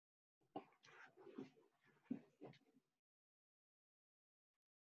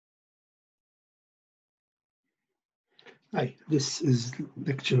Hi, this is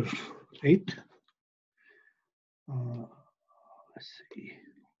lecture 8. Let's see,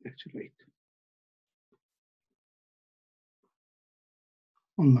 lecture 8.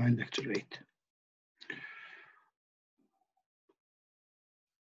 Online lecture 8.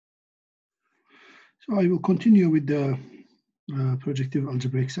 So I will continue with the projective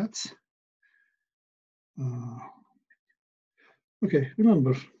algebraic sets. Okay,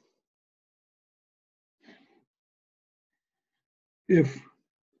 remember, if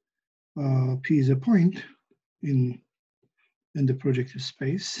P is a point in the projective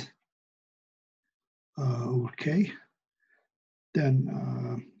space over K,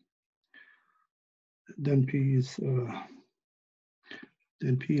 then P is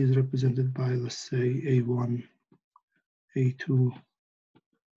represented by, let's say, A1, A2,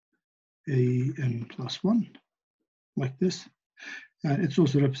 an plus 1, like this. And it's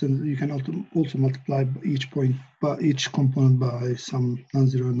also represented, you can also multiply each component by some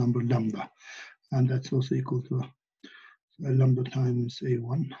non-zero number lambda. And that's also equal to lambda times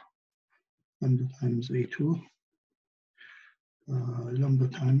A1, lambda times A2, lambda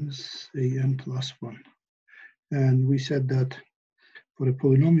times an plus 1. And we said that for a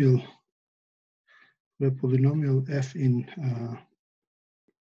polynomial f in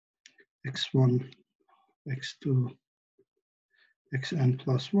x1, x2, xn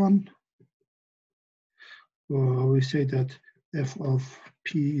plus 1, we say that f of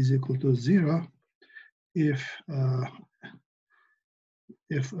p is equal to 0 if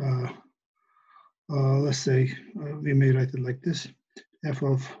let's say we may write it like this: f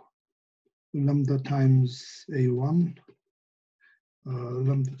of lambda times a1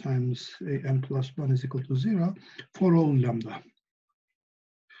 lambda times an plus 1 is equal to 0 for all lambda,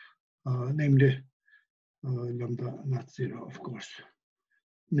 namely lambda not 0, of course.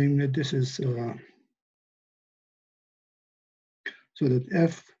 Namely, this is so that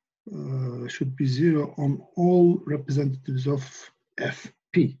f should be 0 on all representatives of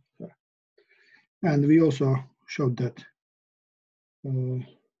fp. And we also showed that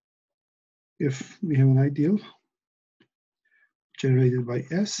if we have an ideal generated by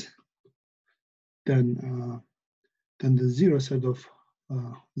S, then the zero set of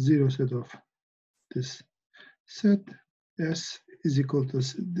this set S is equal to,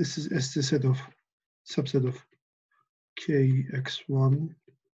 this is S the set of subset of kx1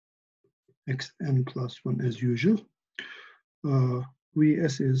 xn plus 1 as usual.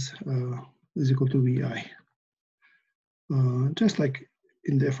 Vs is equal to Vi, just like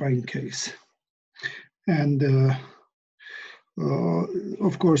in the affine case. And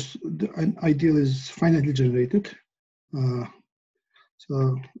of course, an ideal is finitely generated.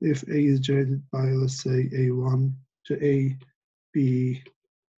 So if A is generated by, let's say, A1 to A, B,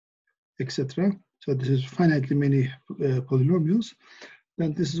 etc. So this is finitely many polynomials.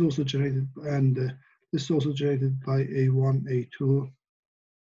 Then this is also generated, and this is also generated by A1, A2,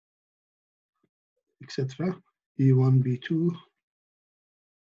 etc. B1, B2,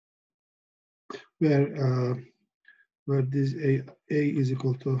 where this A is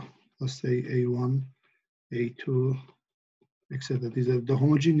equal to, let's say, A1, A2, etc. These are the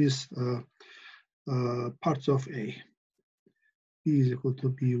homogeneous parts of A. B is equal to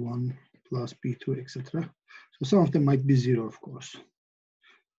B1 plus B2, etc. So some of them might be 0, of course.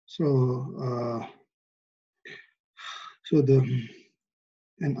 So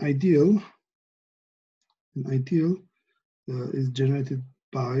an ideal is generated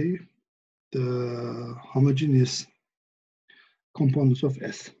by the homogeneous components of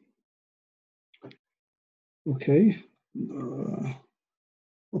S. Okay.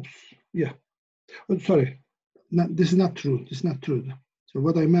 Oops. Yeah. Oh, sorry. This is not true. This is not true. So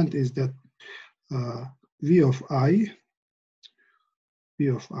what I meant is that V of I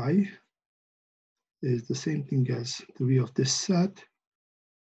is the same thing as the V of this set,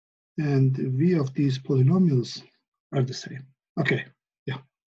 and the V of these polynomials are the same. Okay. Yeah.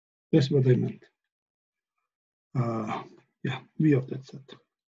 That's what I meant. Yeah, V of that set.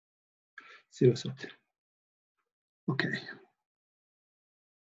 0 set. Okay.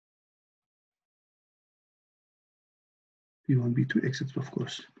 B1, B2, etc. Of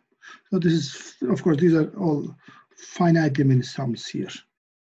course. So this is, of course, these are all finitely many sums here.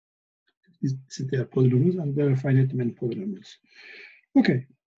 They are polynomials, and there are finitely many polynomials. Okay.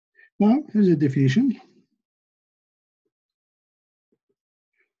 Now here's a definition.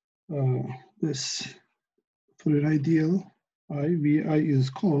 This for an ideal I, Vi is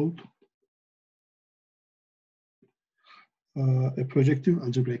called a projective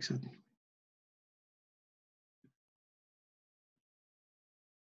algebraic set.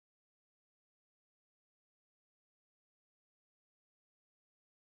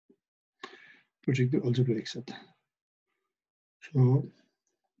 projective algebraic set. So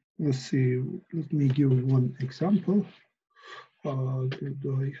let's see, let me give one example. What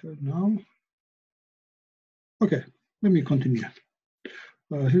do I have now? Okay, let me continue.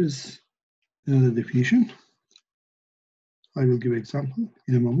 Here's another definition. I will give an example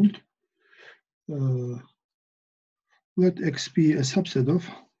in a moment. Let X be a subset of,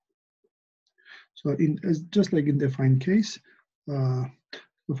 so just like in the defined case, so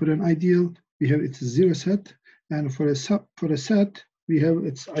for an ideal, we have its zero set, and for a set, we have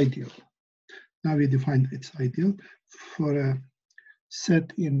its ideal. Now we define its ideal for a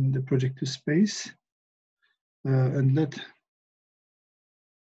set in the projective space, and let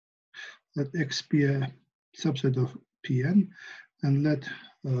X be a subset of Pn, and let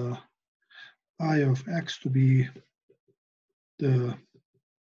I of X to be the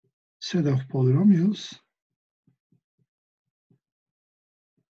set of polynomials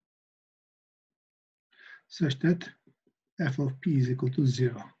such that f of p is equal to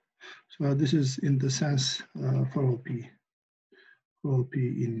 0. So this is in the sense for all p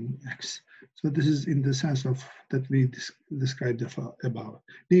in X. So this is in the sense of that we described above.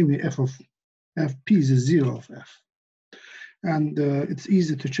 Namely, f p is a 0 of f. And it's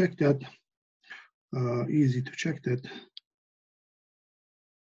easy to check that.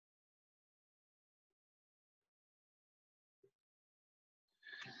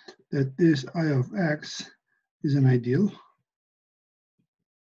 That this I of X is an ideal.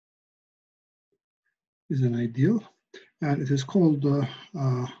 And it is called I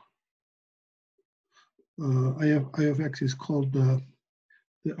of X is called the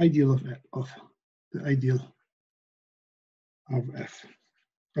ideal of the ideal of X.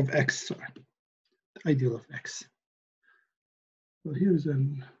 Sorry, the ideal of X. So here's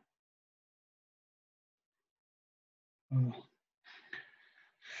an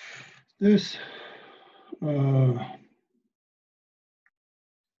this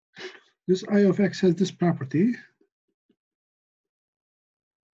I of X has this property.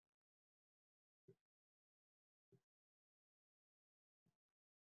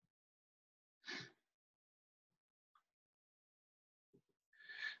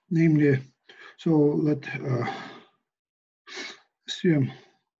 Namely, so let assume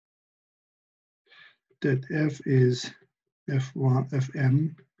that f is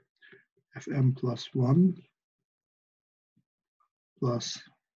fm plus 1 plus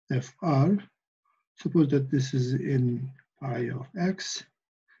fr. Suppose that this is in I of X,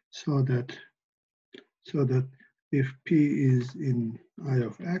 so that if p is in I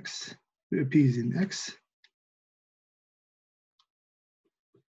of X, p is in X,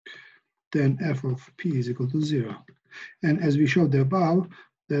 then f of p is equal to 0. And as we showed above,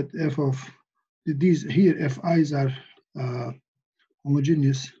 that f of these here, fi's are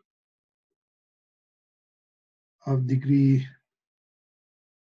homogeneous of degree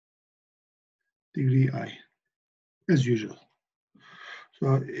I, as usual.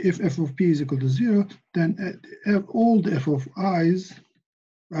 So if f of p is equal to 0, then all the f of i's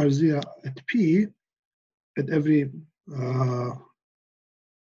are 0 at p, at every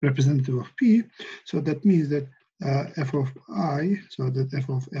representative of p. So that means that f of I, so that f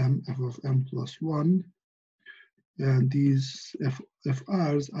of m plus 1, and these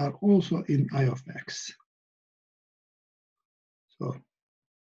FRs are also in I of X. So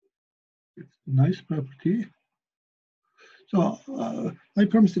it's a nice property. So I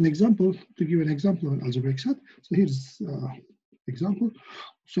promised an example, to give an example of an algebraic set. So here's example.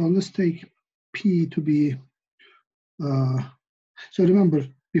 So let's take P to be, so remember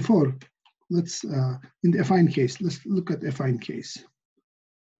before, let's, in the affine case, let's look at affine case.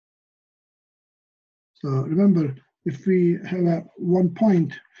 So remember, if we have one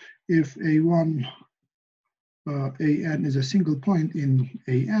point, if A1, AN is a single point in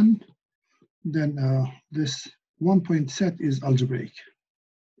AN, then this one point set is algebraic.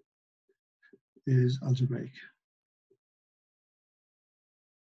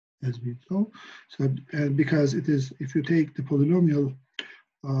 As we saw. So because it is, if you take the polynomial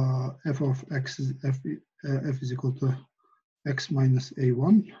f of x is f is equal to x minus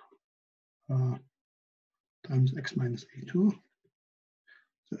a1 times x minus a2.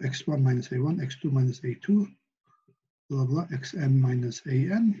 So x1 minus a1, x2 minus a2, blah blah, xn minus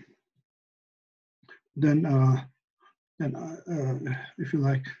an. Then if you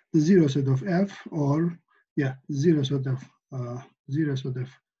like, the zero set of f, or yeah, zero set of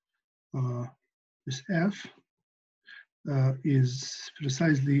this f is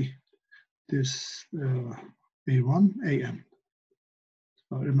precisely this a1 am.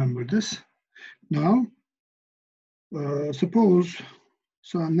 So remember this. Now suppose,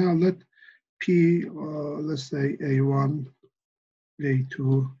 so now let P, let's say A1,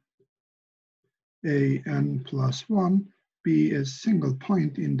 A2, AN plus 1 be a single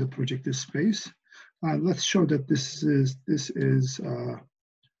point in the projective space. Let's show that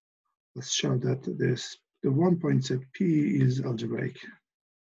let's show that the one point set P is algebraic,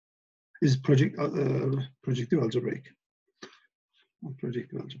 is projective algebraic.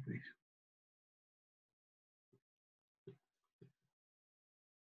 Projective algebraic.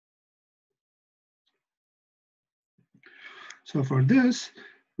 So for this,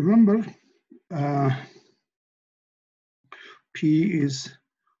 remember, P is,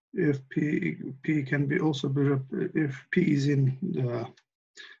 if P can be also be, if P is in the,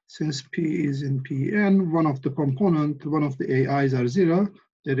 since P is in Pn, one of the AIs are 0,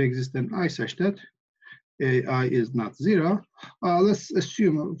 there exists an I such that AI is not 0. Let's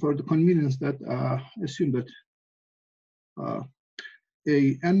assume for the convenience that, assume that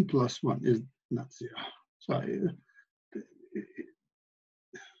AN plus 1 is not 0.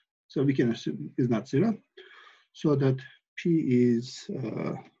 So we can assume is not 0. So that P is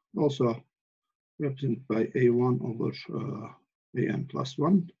also represented by A1 over AN plus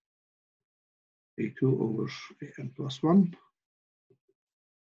 1, A2 over AN plus 1,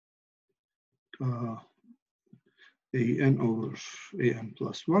 AN over AN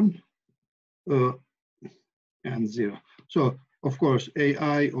plus 1, and 0. So, of course,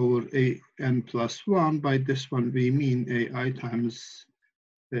 AI over AN plus 1, by this one we mean AI times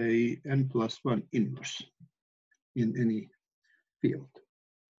AN plus 1 inverse in any field.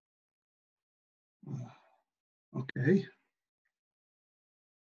 Okay.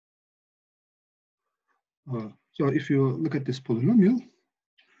 So if you look at this polynomial,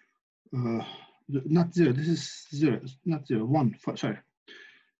 not 0, this is 0, not 0, 1, sorry.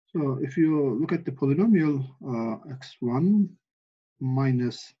 So if you look at the polynomial x1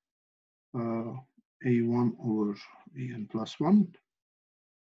 minus a1 over an plus 1,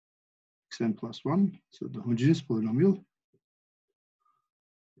 xn plus 1, so the homogeneous polynomial,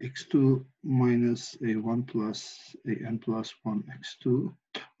 x2 minus a1 plus an plus 1, x2,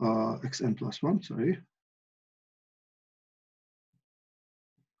 xn plus 1, sorry.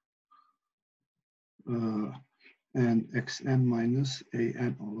 And xn minus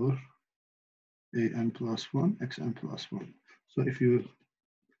an over an plus 1, xn plus 1. So if you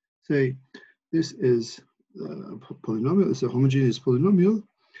say this is a polynomial, it's a homogeneous polynomial,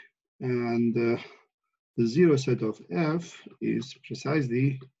 and the 0 set of f is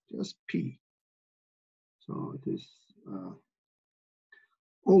precisely just p. So it is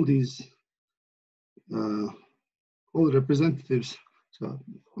all these, all representatives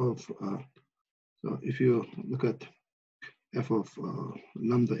of, so if you look at f of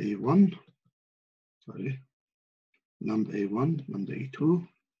lambda a1, sorry, lambda a1, lambda a2,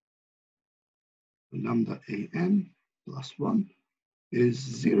 lambda an plus 1 is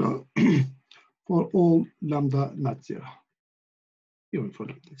 0 for all lambda not 0, even for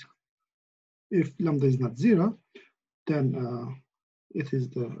lambda. If lambda is not 0, then it is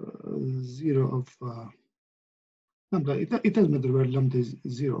the 0 of lambda. It doesn't matter where lambda is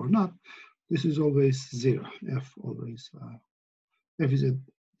 0 or not. This is always 0. F always, F is a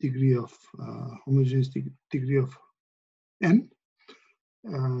degree of homogeneous degree of n,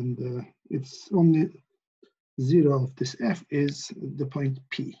 and it's only 0 of this f is the point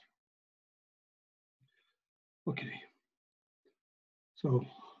P. Okay. So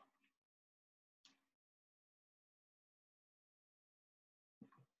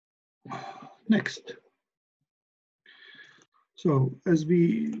next. So as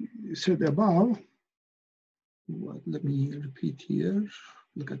we said above, let me repeat here.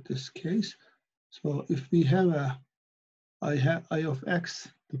 Look at this case. So if we have a I of x,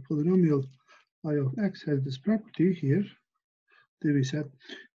 the polynomial I of x has this property here. There we said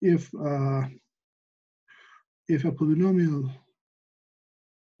if a polynomial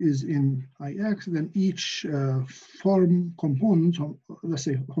is in Ix, then each form component, let's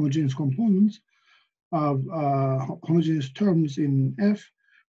say homogeneous components of homogeneous terms in F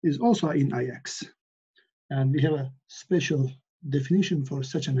is also in Ix. And we have a special definition for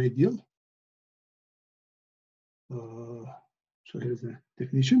such an ideal. So here's the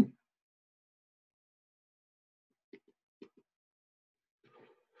definition.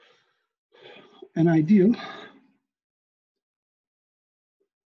 An ideal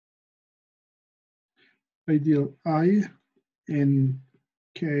I in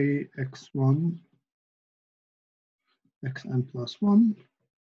kx1 xn plus 1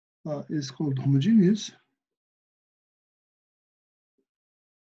 is called homogeneous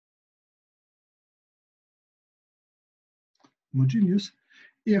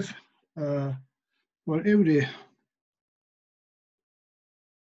if for every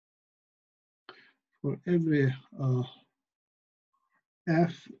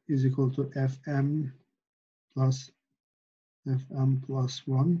f is equal to fm plus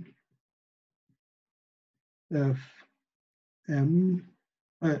 1,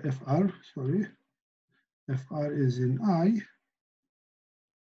 fr, sorry, fr is in I,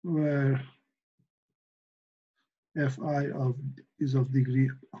 where fi is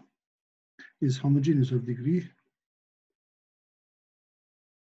homogeneous of degree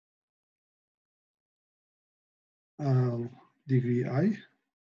degree I.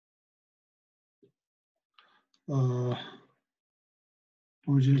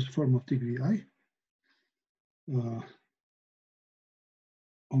 Homogeneous form of degree I,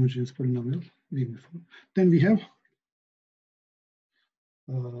 homogeneous polynomial linear form. Then we have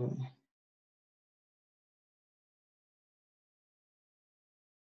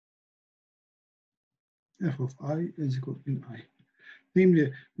f of I is equal in I.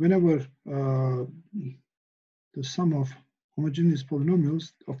 Namely, whenever the sum of homogeneous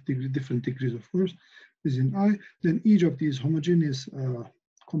polynomials of different degrees, of course, is in I, then each of these homogeneous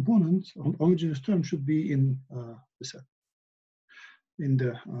components, homogeneous terms, should be in the set, in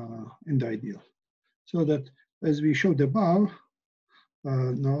the ideal. So that, as we showed above,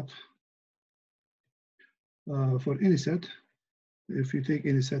 note for any set, if you take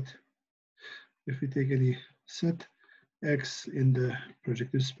any set, X in the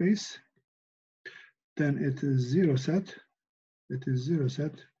projective space, then it is zero set. It's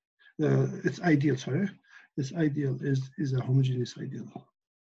ideal, sorry. This ideal is a homogeneous ideal.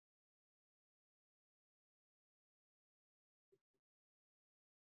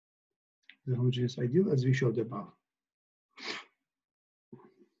 The homogeneous ideal, as we showed above.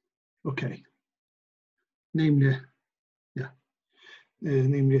 Okay. Namely,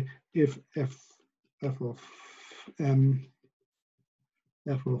 if f of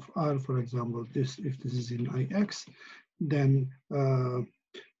r, for example, if this is in Ix, then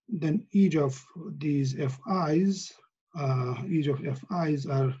each of these fi's, are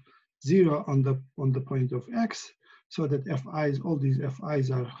 0 on the point of x, so that all these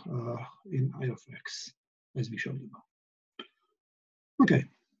fi's are in I of x, as we showed above. Okay.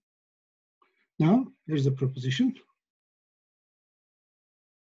 Now here's the proposition.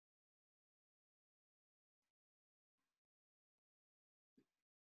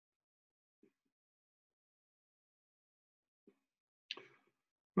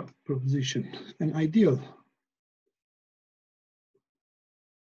 Proposition: an ideal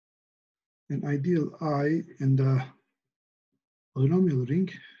I in the polynomial ring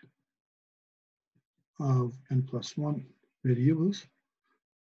of n+1 variables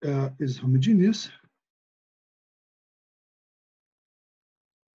is homogeneous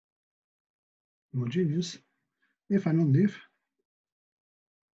if and only if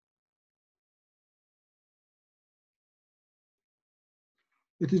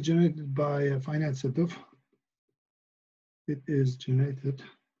it is generated by a finite set of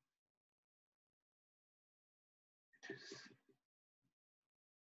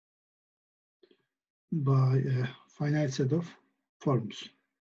by a finite set of forms.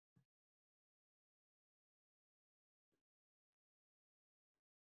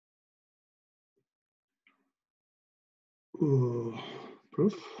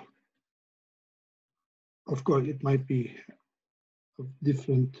 Proof. Of course, it might be of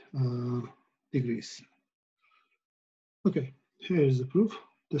different degrees. Okay, here is the proof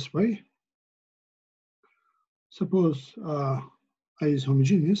this way. Suppose I is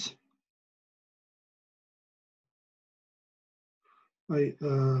homogeneous. I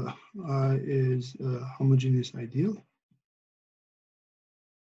is homogeneous ideal.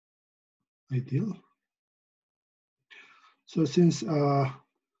 So since this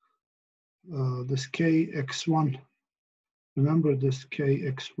kx1, remember this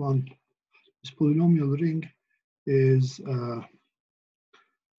kx1, this polynomial ring is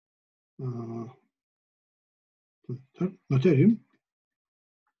noetherian.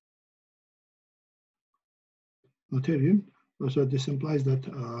 So this implies that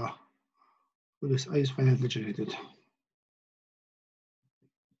this I is finitely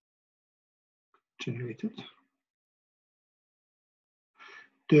generated.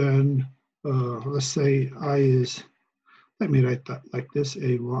 Then let's say I is, let me write that like this: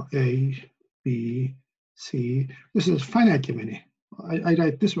 A, B, C. This is finitely many. I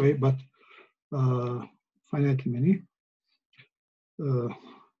write this way, but finitely many.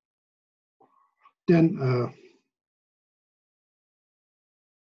 Then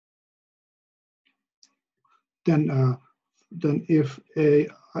then if a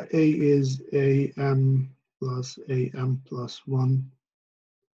is am plus 1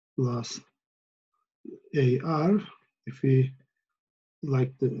 plus ar, if we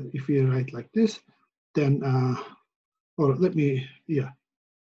write like this, then or let me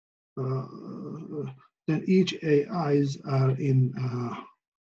then each ai's are in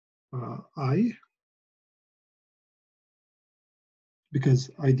I,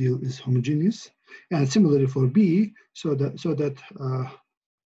 because ideal is homogeneous, and similarly for B, so that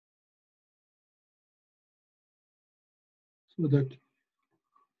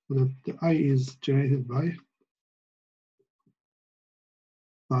the I is generated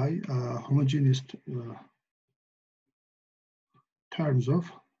by homogeneous terms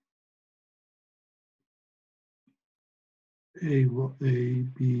of A,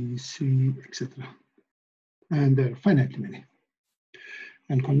 B, C, etc. And there are finitely many.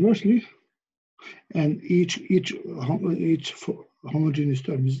 And conversely, and each homogeneous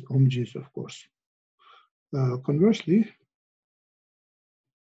term is homogeneous, of course. Conversely,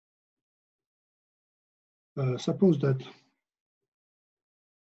 suppose that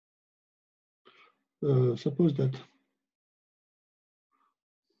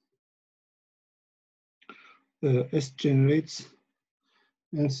S generates,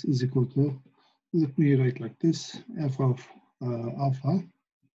 S is equal to, let me write like this, f of alpha.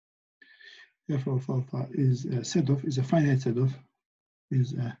 F of alpha is a set of, is a finite set of,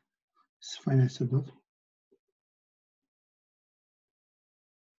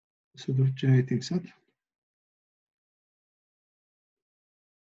 generating set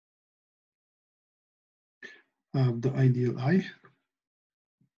of the ideal I.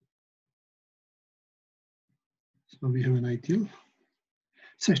 So we have an ideal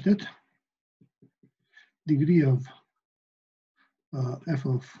such that degree of f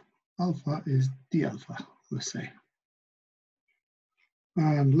of alpha is d alpha, let's say.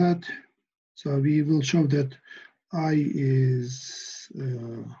 And so we will show that I is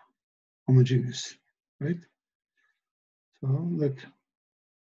homogeneous, right? So let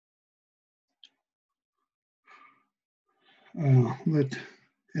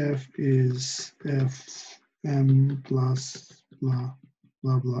f is fm plus blah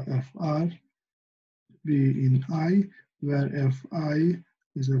blah blah fr be in I, where fi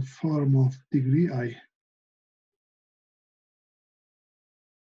is a form of degree I.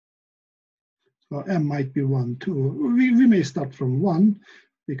 So m might be 1, 2. We may start from 1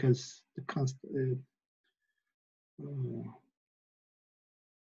 because the constant.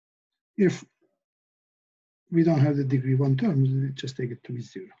 If we don't have the degree 1 terms, we just take it to be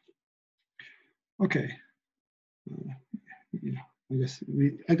 0. Okay. Yeah, I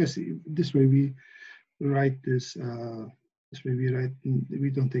guess this way we write this. This way we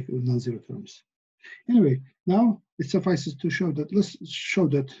don't take non-zero terms. Anyway, now it suffices to show that. Let's show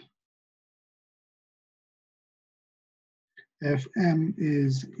that fm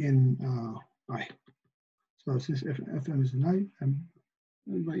is in I. So since fm is in I, and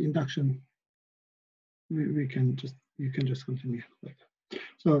by induction, you can just continue.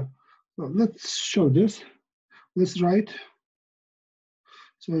 So let's show this. Let's write.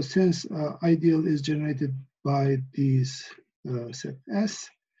 So since ideal is generated by these set S,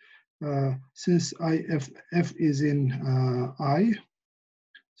 since f is in I,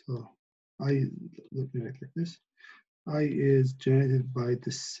 so I, let me write like this. I is generated by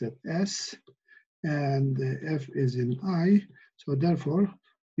this set S, and f is in I. So therefore,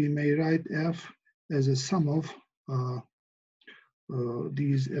 we may write f as a sum of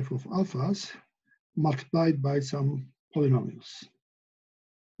these f of alphas multiplied by some polynomials,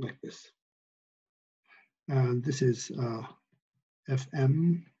 like this. And this is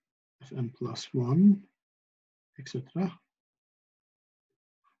fm plus 1, etc.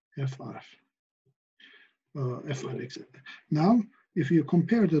 fr, etc. Now, if you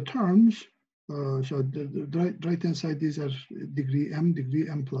compare the terms, so the right-hand side, these are degree m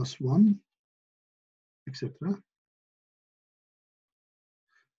plus 1, etc.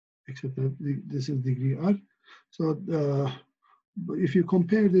 This is degree r. So if you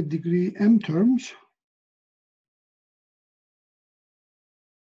compare the degree m terms,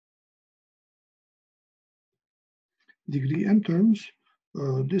 this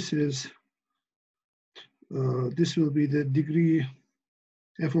will be the degree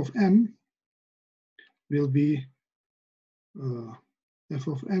f of m will be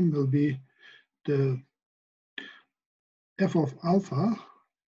the f of alpha,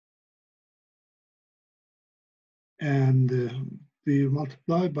 and we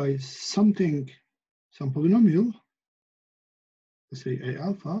multiply by some polynomial, let's say a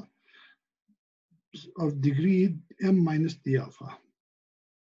alpha, of degree m minus d alpha,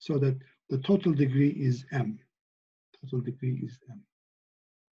 so that the total degree is m. Total degree is m.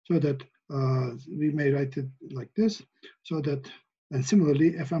 So that we may write it like this, so that, and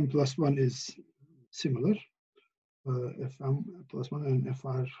similarly, fm plus 1 is similar. Fm plus 1 and fr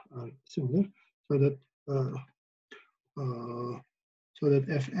are similar, so that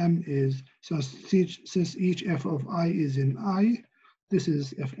fm is, since each f of I is in I, this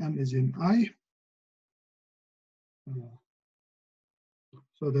is fm is in I.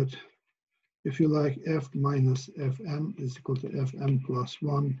 So that if you like, f minus fm is equal to fm plus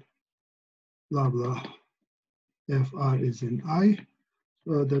 1, blah, blah, fr is in I,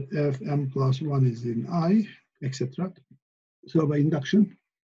 so that fm plus 1 is in I, etc. So by induction,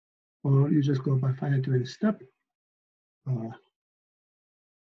 or you just go by finite divided step,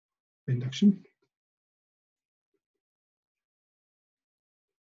 induction,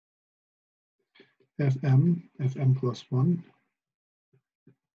 fm plus 1,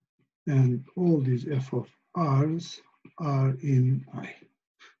 and all these f of r's are in I.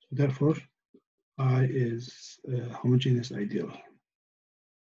 So therefore, I is a homogeneous ideal.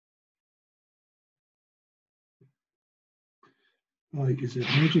 I is a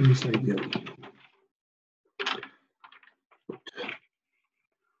homogeneous ideal.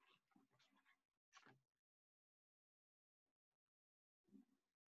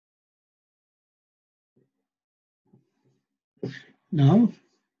 Now,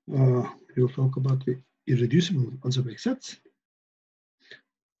 we'll talk about the irreducible algebraic sets.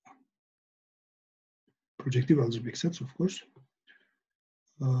 Projective algebraic sets, of course.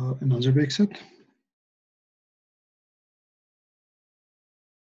 An algebraic set.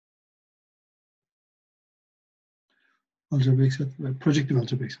 Algebraic set, projective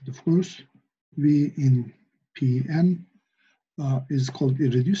algebraic set, of course. V in Pn is called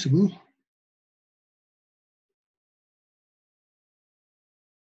irreducible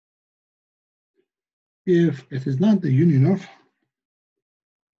if it is not the union of,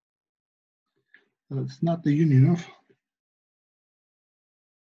 it's not the union of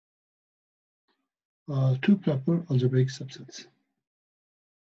two proper algebraic subsets.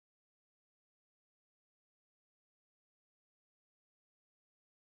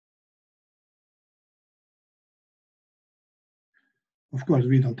 Of course,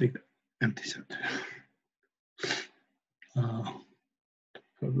 we don't take the empty set.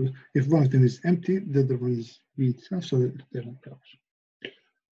 If one of them is empty, the other one is V itself, so that they're not proper.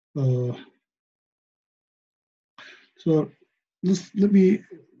 So let me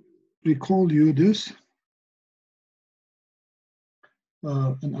recall you this.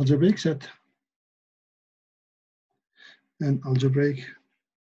 An algebraic set,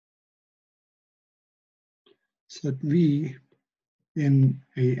 set V in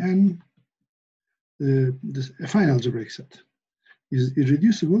An, this affine algebraic set is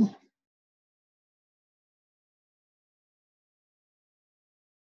irreducible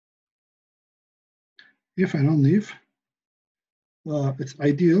if and only if its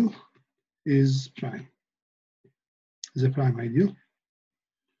ideal is prime, is a prime ideal.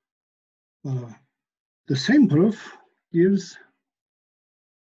 The same proof gives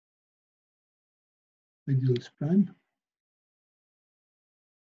ideal is prime.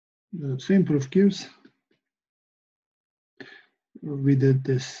 The same proof gives, we did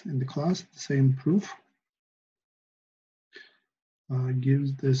this in the class, the same proof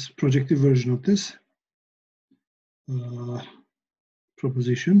gives this projective version of this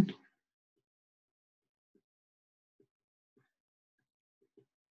proposition.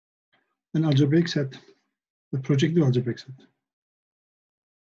 An algebraic set, the projective algebraic set.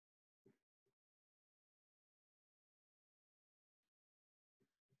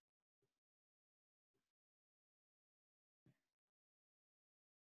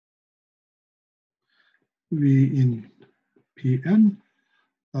 V in Pn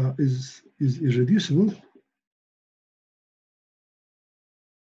is irreducible.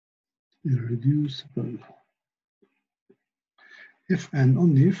 Irreducible if and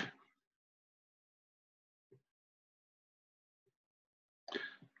only if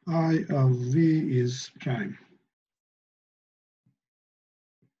I of V is prime.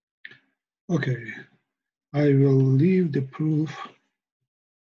 Okay, I will leave the proof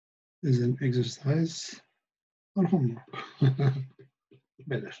as an exercise or homework.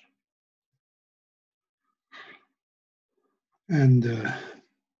 Better. And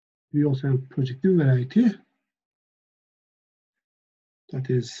we also have projective variety. That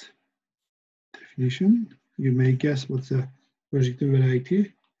is definition. You may guess what's the projective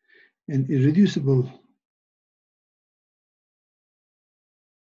variety. And irreducible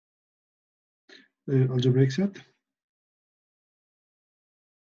algebraic set.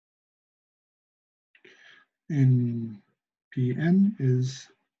 In Pn is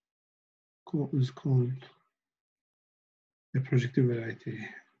called a projective variety.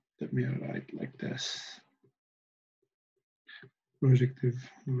 Let me write like this. Projective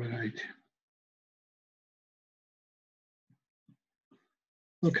variety.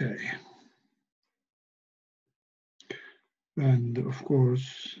 Okay. And of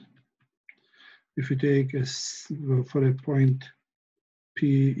course, if you take for a point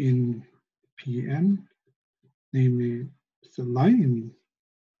P in Pn, namely it's a line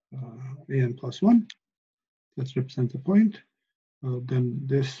in an plus 1, that represents a point, then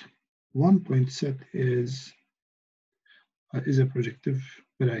this 1 point set is a projective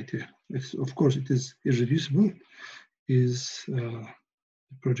variety. It's, of course, it is irreducible, is a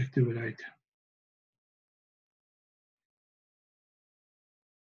projective variety.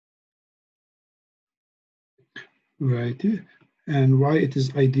 And why it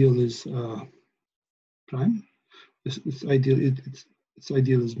is ideal is prime. Its ideal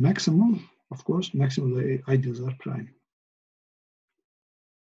is maximal. Of course, maximal ideals are prime.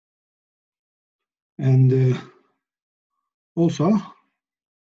 And also,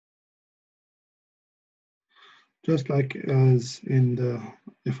 just like as in the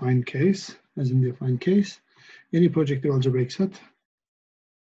defined case, any projective algebraic set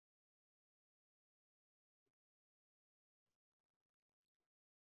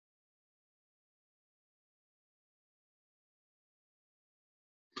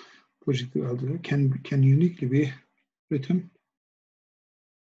projective algebra can uniquely be written,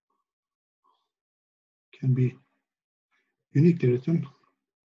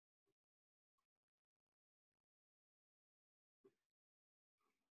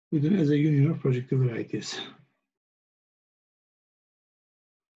 written as a union of projective varieties.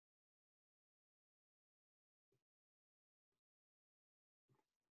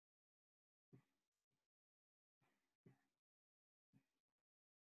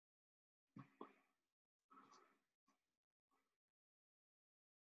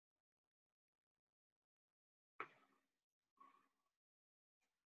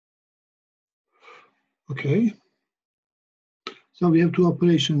 Okay. So we have two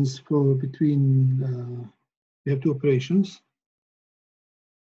operations for between. We have two operations.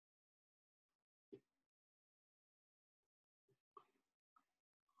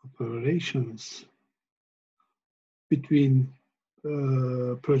 Between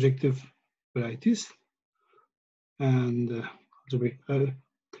projective varieties and algebraic.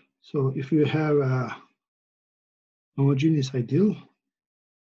 So if you have a homogeneous ideals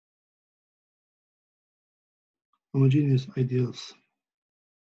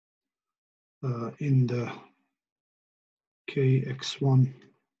in the kx1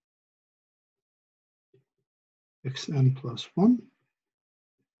 xn plus 1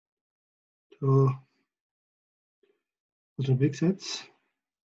 to algebraic sets,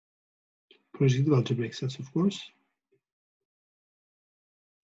 projective algebraic sets, of course,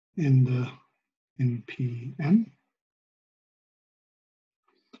 in Pn.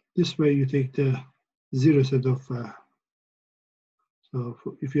 This way you take the zero set of, so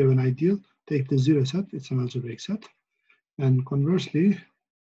if you have an ideal, take the zero set, it's an algebraic set. And conversely,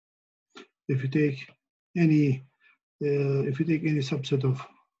 if you take any subset of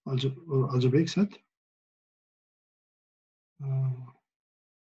algebraic set,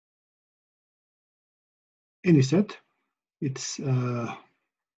 any set, it's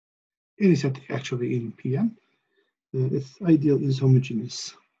any set actually in Pn, its ideal is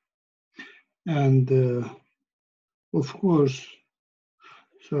homogeneous. And of course,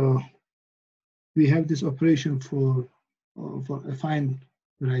 so we have this operation for affine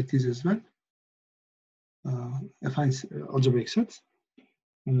varieties as well, affine algebraic sets.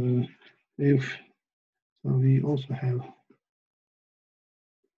 So we also have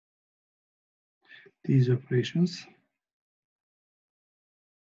these operations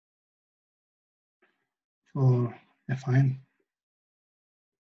for affine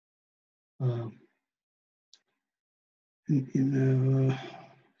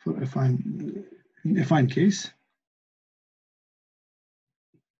for affine case.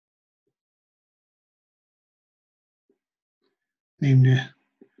 Namely,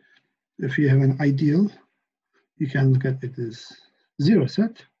 if you have an ideal, you can look at it as zero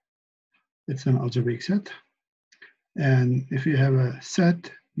set. It's an algebraic set. And if you have a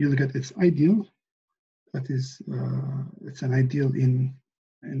set, you look at its ideal. That is, it's an ideal in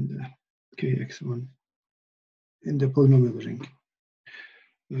the kx1 in the polynomial ring.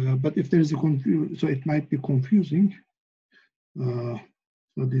 But if there is a confusion, so it might be confusing. So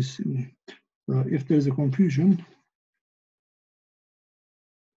this, If there is a confusion,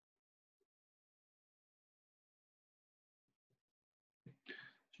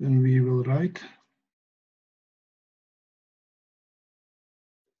 then we will write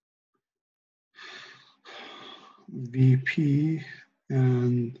VP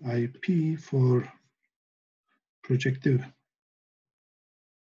and IP for projective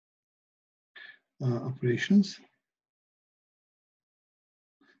operations.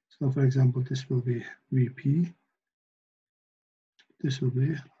 So for example, this will be VP, this will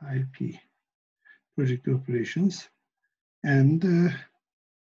be IP, projective operations, and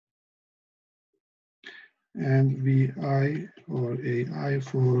VI or AI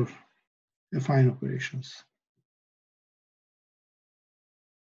for affine operations.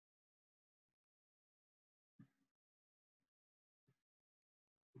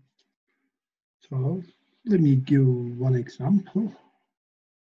 So let me give one example.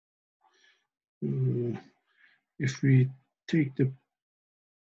 If we take the,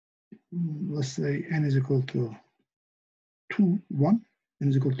 let's say n is equal to 2, 1, n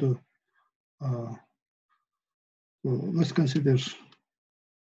is equal to, so let's consider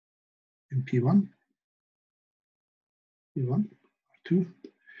in P1, 2,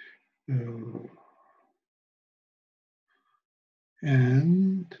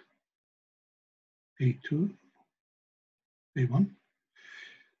 and A2, A1.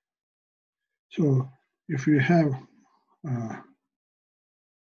 So if you have,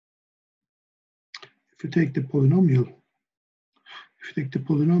 if you take the polynomial,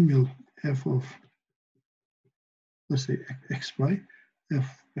 f of, let's say xy,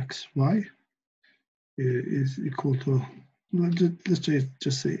 f xy is equal to, let's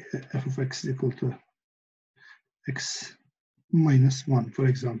just say f of x is equal to x minus 1, for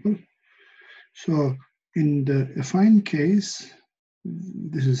example. So in the affine case,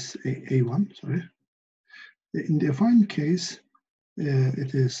 this is A1, sorry. In the affine case,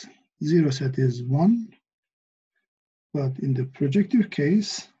 it is 0 set is 1, but in the projective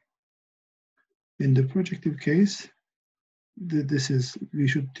case, this is, we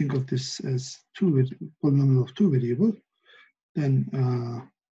should think of this as polynomial of 2 variable. Then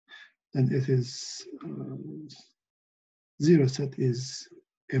it is 0 set is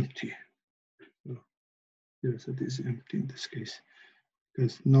empty. So 0 set is empty in this case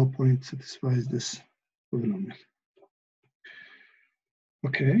because no point satisfies this polynomial.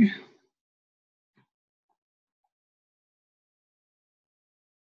 Okay.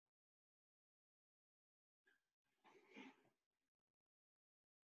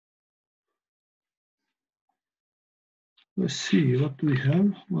 Let's see, what do we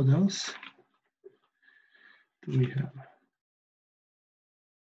have? What else do we have?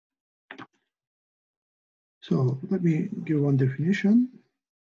 So let me give one definition.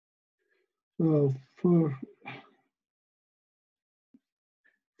 So for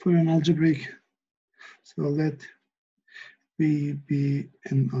an algebraic, so let V be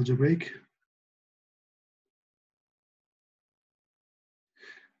an algebraic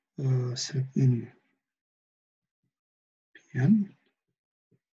set in Pn.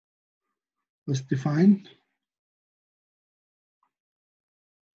 Let's define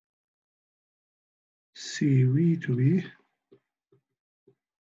CV to be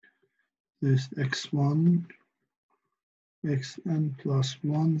this x1, xn plus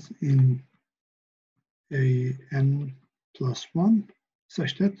 1 in an plus 1,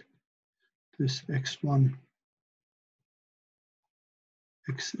 such that this x1,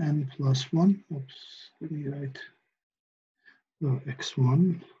 xn plus 1, oops, let me write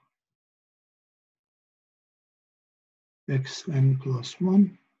x1, xn plus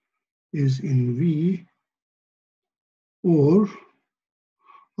 1 is in V, or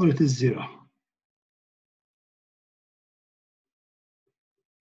it is 0.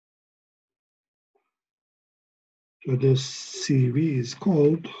 So this CV is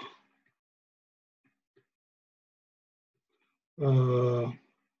called the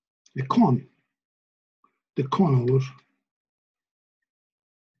con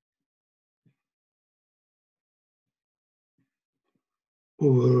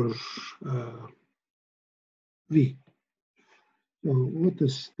over V. So what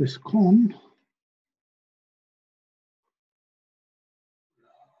is this con?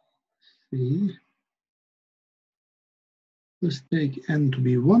 See, let's take n to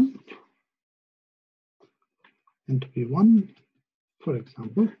be 1, for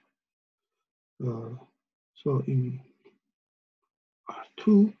example. So in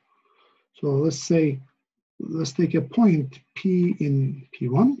R2, so let's take a point P in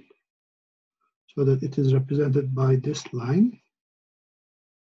P1, so that it is represented by this line.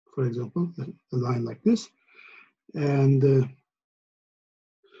 for example, a line like this. And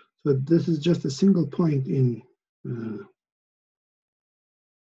so this is just a single point in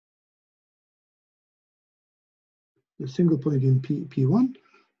P1,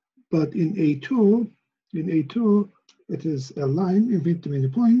 but in A2, it is a line infinite many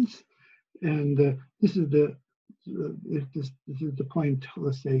points, and this is the this is the point.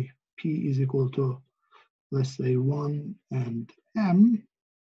 Let's say P is equal to, let's say, 1 and M.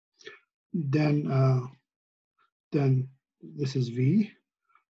 Then this is V,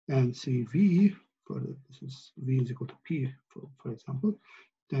 and CV for this is V is equal to P, for example.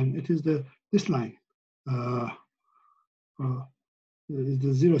 Then it is this line. Is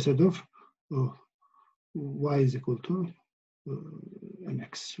the zero set of y is equal to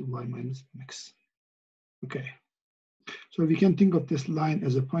mx, y minus mx. Okay, so we can think of this line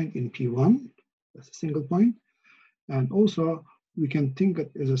as a point in P1, that's a single point, and also we can think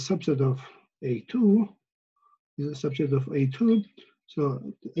it as a subset of A2, is a subset of A2. So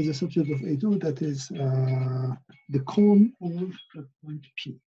as a subset of A2, that is the cone of the point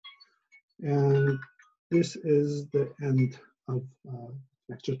P. And this is the end of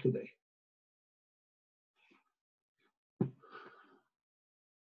lecture today.